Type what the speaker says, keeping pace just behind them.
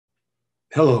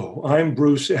Hello, I'm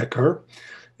Bruce Ecker,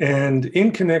 and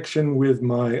in connection with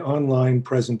my online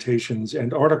presentations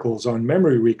and articles on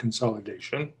memory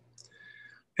reconsolidation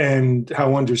and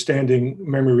how understanding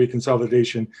memory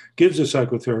reconsolidation gives a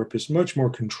psychotherapist much more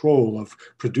control of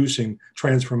producing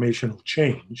transformational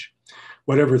change,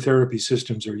 whatever therapy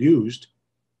systems are used,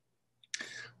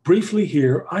 briefly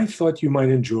here, I thought you might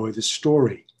enjoy the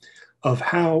story of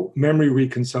how memory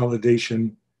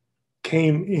reconsolidation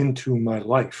came into my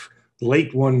life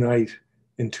late one night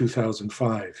in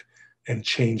 2005 and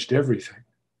changed everything.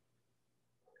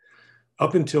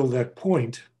 Up until that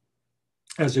point,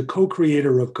 as a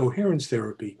co-creator of coherence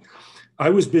therapy, I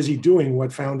was busy doing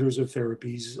what founders of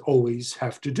therapies always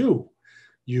have to do.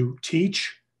 You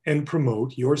teach and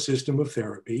promote your system of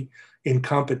therapy in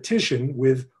competition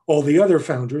with all the other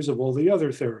founders of all the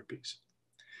other therapies.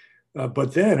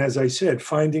 But then, as I said,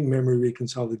 finding memory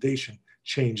reconsolidation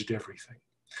changed everything.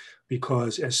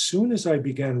 Because as soon as I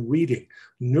began reading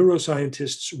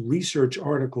neuroscientists' research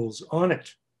articles on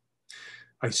it,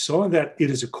 I saw that it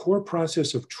is a core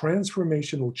process of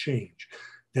transformational change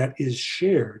that is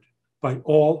shared by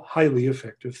all highly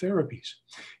effective therapies,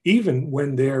 even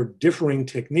when their differing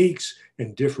techniques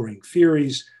and differing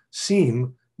theories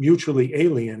seem mutually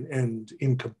alien and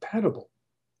incompatible.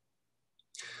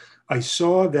 I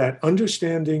saw that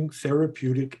understanding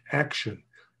therapeutic action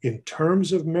in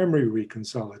terms of memory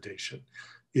reconsolidation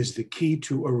is the key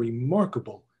to a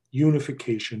remarkable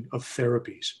unification of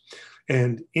therapies.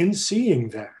 And in seeing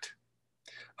that,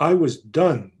 I was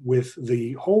done with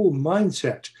the whole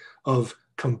mindset of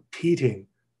competing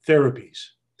therapies.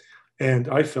 And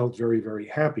I felt very, very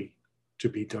happy to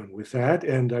be done with that,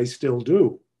 and I still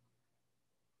do.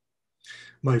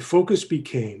 My focus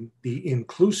became the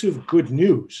inclusive good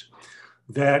news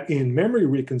that in memory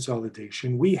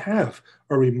reconsolidation, we have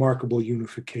a remarkable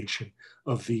unification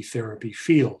of the therapy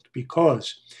field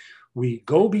because we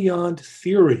go beyond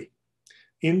theory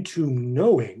into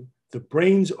knowing the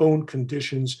brain's own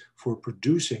conditions for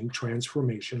producing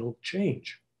transformational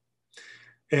change.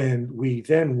 And we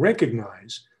then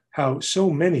recognize how so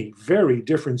many very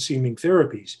different seeming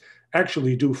therapies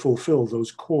actually do fulfill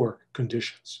those core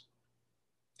conditions.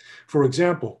 For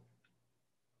example,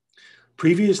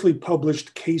 previously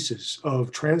published cases of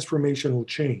transformational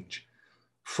change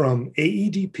from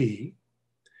AEDP,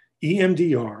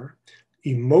 EMDR,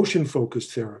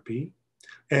 emotion-focused therapy,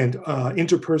 and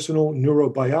interpersonal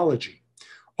neurobiology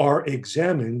are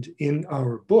examined in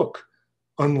our book,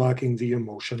 Unlocking the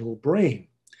Emotional Brain.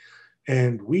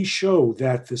 And we show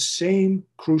that the same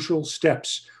crucial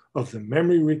steps of the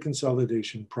memory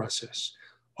reconsolidation process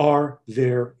are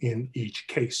there in each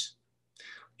case,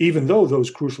 even though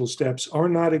those crucial steps are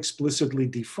not explicitly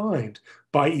defined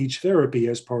by each therapy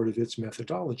as part of its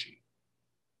methodology.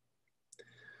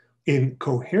 In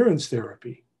coherence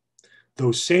therapy,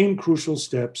 those same crucial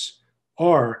steps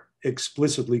are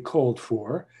explicitly called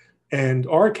for and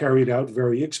are carried out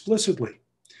very explicitly.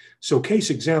 So case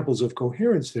examples of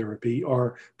coherence therapy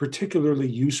are particularly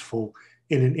useful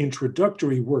in an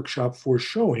introductory workshop for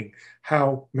showing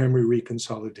how memory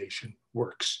reconsolidation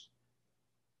works.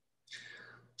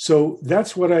 So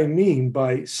that's what I mean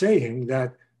by saying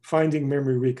that finding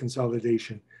memory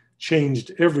reconsolidation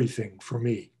changed everything for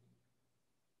me.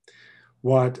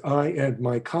 What I and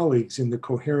my colleagues in the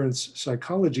Coherence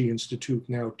Psychology Institute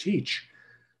now teach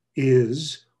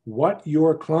is what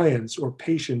your client's or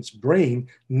patient's brain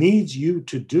needs you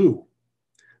to do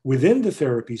within the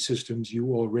therapy systems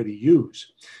you already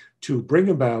use to bring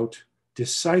about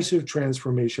decisive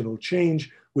transformational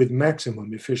change with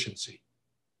maximum efficiency.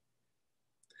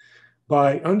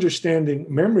 By understanding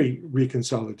memory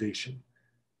reconsolidation,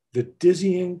 the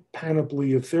dizzying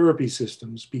panoply of therapy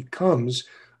systems becomes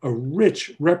a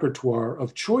rich repertoire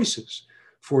of choices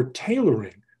for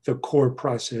tailoring the core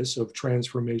process of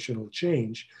transformational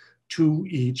change to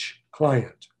each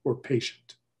client or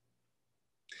patient.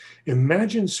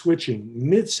 Imagine switching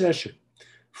mid-session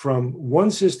from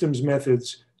one system's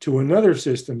methods to another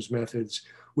system's methods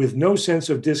with no sense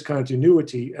of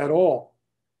discontinuity at all,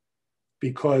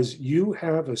 because you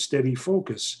have a steady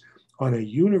focus on a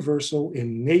universal,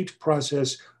 innate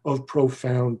process of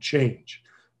profound change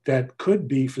that could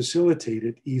be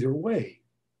facilitated either way.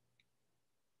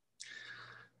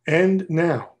 And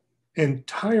now,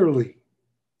 entirely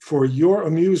for your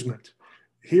amusement,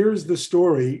 here's the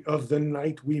story of the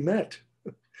night we met,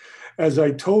 as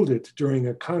I told it during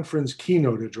a conference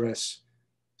keynote address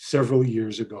several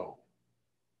years ago.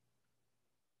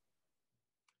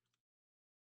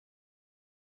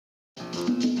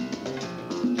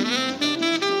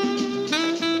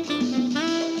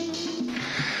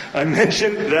 I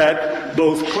mentioned that that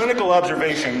both clinical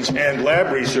observations and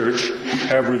lab research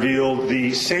have revealed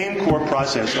the same core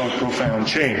process of profound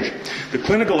change. The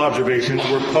clinical observations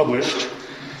were published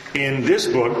in this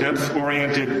book,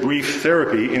 Depth-Oriented Brief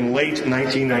Therapy, in late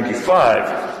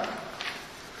 1995.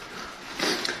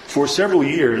 For several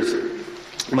years,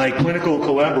 my clinical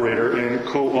collaborator and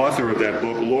co-author of that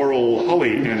book, Laurel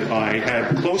Hulley, and I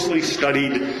had closely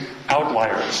studied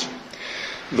outliers,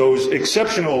 those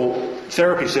exceptional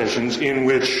therapy sessions in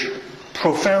which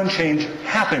profound change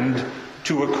happened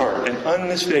to occur, an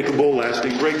unmistakable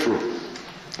lasting breakthrough.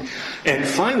 And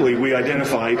finally, we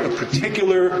identified a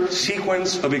particular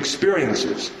sequence of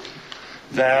experiences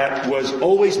that was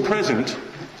always present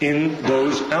in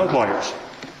those outliers.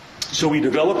 So we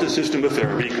developed a system of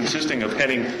therapy consisting of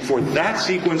heading for that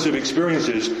sequence of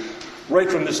experiences right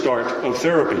from the start of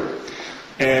therapy.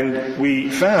 And we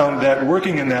found that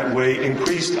working in that way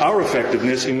increased our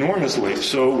effectiveness enormously.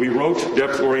 So we wrote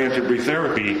Depth-Oriented Brief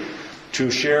Therapy to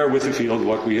share with the field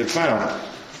what we had found.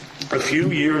 A few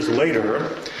years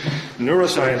later,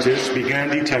 neuroscientists began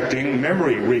detecting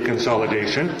memory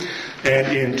reconsolidation, and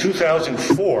in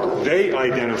 2004, they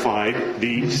identified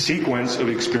the sequence of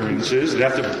experiences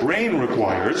that the brain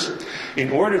requires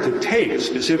in order to take a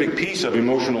specific piece of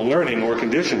emotional learning or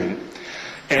conditioning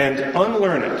and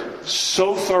unlearn it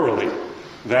so thoroughly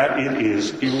that it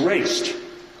is erased.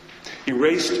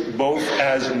 Erased both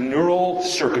as neural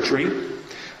circuitry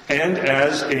and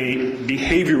as a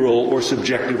behavioral or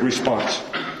subjective response.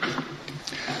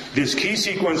 This key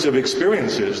sequence of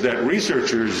experiences that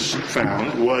researchers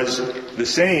found was the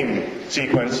same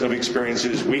sequence of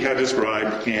experiences we had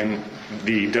described in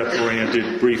the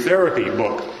Depth-Oriented Brief Therapy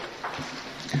book.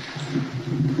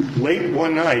 Late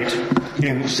one night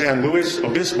in San Luis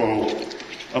Obispo,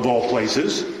 of all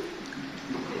places,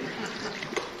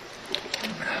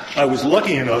 I was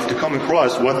lucky enough to come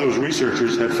across what those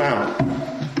researchers had found.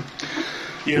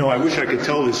 You know, I wish I could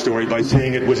tell this story by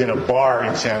saying it was in a bar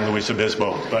in San Luis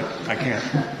Obispo, but I can't.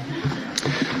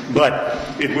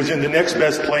 But it was in the next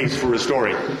best place for a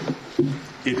story.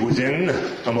 It was in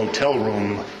a motel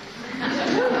room.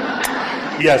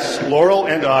 Yes, Laurel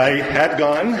and I had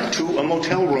gone to a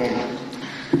motel room.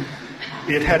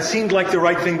 It had seemed like the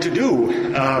right thing to do,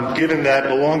 given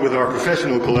that along with our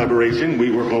professional collaboration,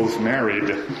 we were both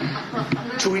married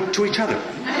to each other.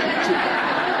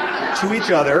 To each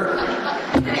other.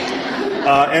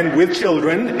 And with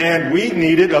children, and we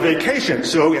needed a vacation.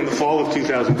 So in the fall of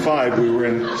 2005, we were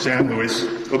in San Luis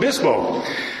Obispo.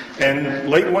 And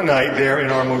late one night there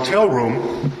in our motel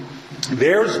room,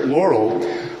 there's Laurel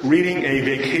reading a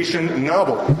vacation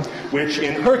novel, which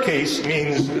in her case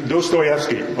means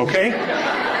Dostoevsky, okay?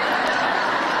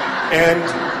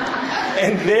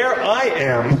 And there I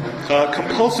am,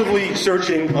 compulsively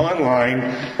searching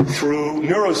online through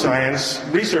neuroscience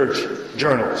research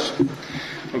journals.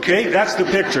 Okay, that's the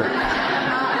picture.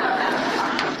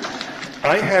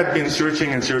 I had been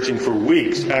searching and searching for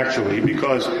weeks, actually,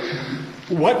 because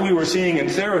what we were seeing in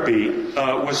therapy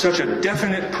was such a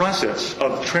definite process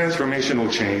of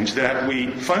transformational change that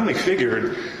we finally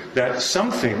figured that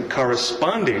something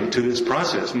corresponding to this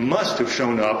process must have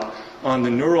shown up on the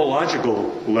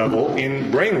neurological level in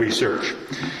brain research.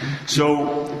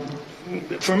 So,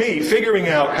 for me, figuring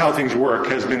out how things work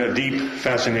has been a deep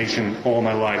fascination all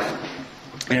my life,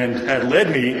 and had led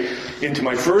me into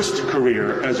my first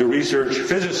career as a research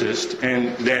physicist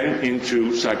and then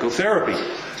into psychotherapy.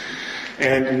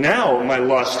 And now my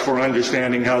lust for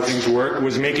understanding how things work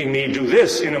was making me do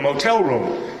this in a motel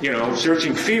room, you know,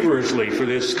 searching feverishly for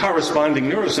this corresponding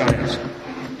neuroscience.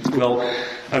 Well,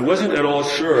 I wasn't at all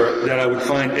sure that I would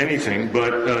find anything,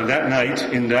 but that night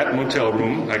in that motel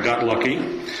room, I got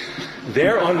lucky.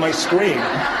 There on my screen...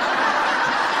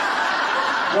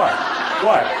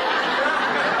 What?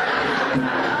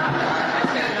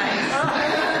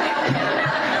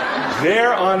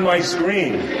 There on my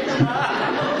screen,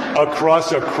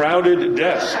 across a crowded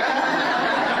desk,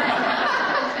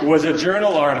 was a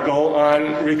journal article on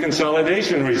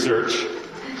reconsolidation research.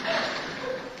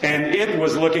 And it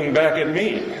was looking back at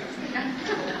me.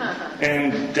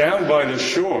 And down by the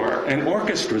shore, an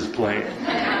orchestra's playing.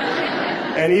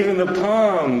 And even the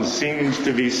palms seemed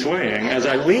to be swaying as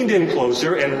I leaned in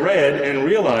closer and read and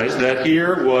realized that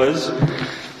here was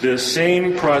the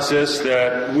same process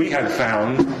that we had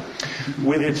found,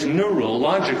 with its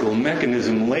neurological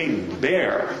mechanism laid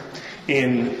bare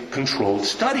in controlled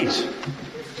studies.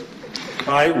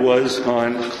 I was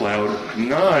on cloud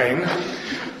 9.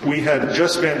 We had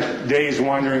just spent days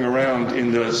wandering around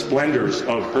in the splendors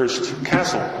of Hearst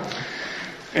Castle.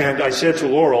 And I said to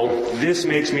Laurel, this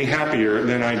makes me happier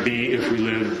than I'd be if we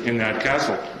lived in that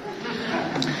castle.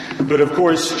 But of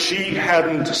course, she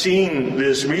hadn't seen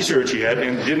this research yet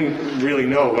and didn't really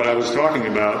know what I was talking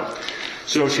about.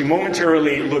 So she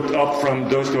momentarily looked up from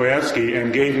Dostoevsky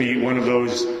and gave me one of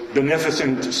those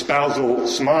beneficent spousal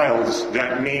smiles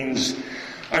that means,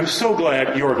 "I'm so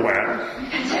glad you're glad."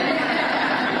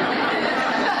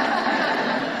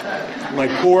 My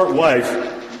poor wife,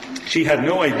 she had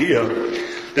no idea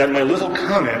that my little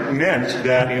comment meant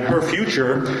that in her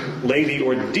future lay the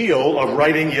ordeal of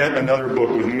writing yet another book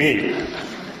with me.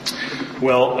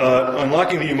 Well,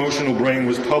 Unlocking the Emotional Brain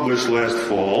was published last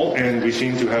fall, and we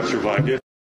seem to have survived it.